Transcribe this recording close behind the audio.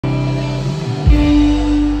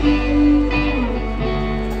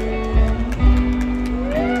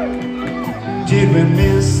even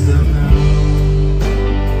miss them now.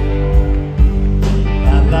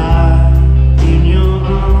 I lie in your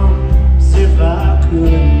arms if I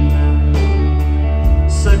could now.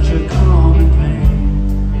 Such a common pain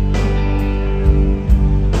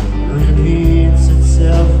repeats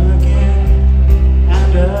itself again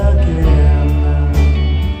and again now.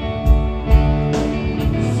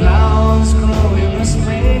 Flowers grow in the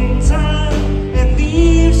springtime and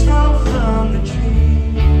leaves fall from the trees.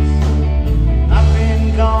 I've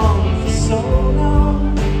been gone for so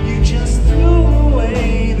long, you just threw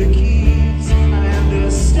away the keys. I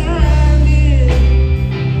understand it,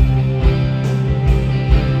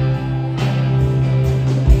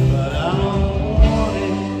 but I don't want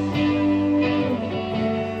it.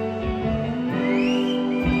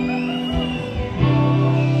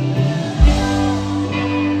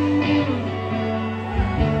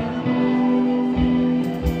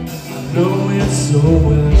 I know it so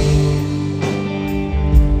well.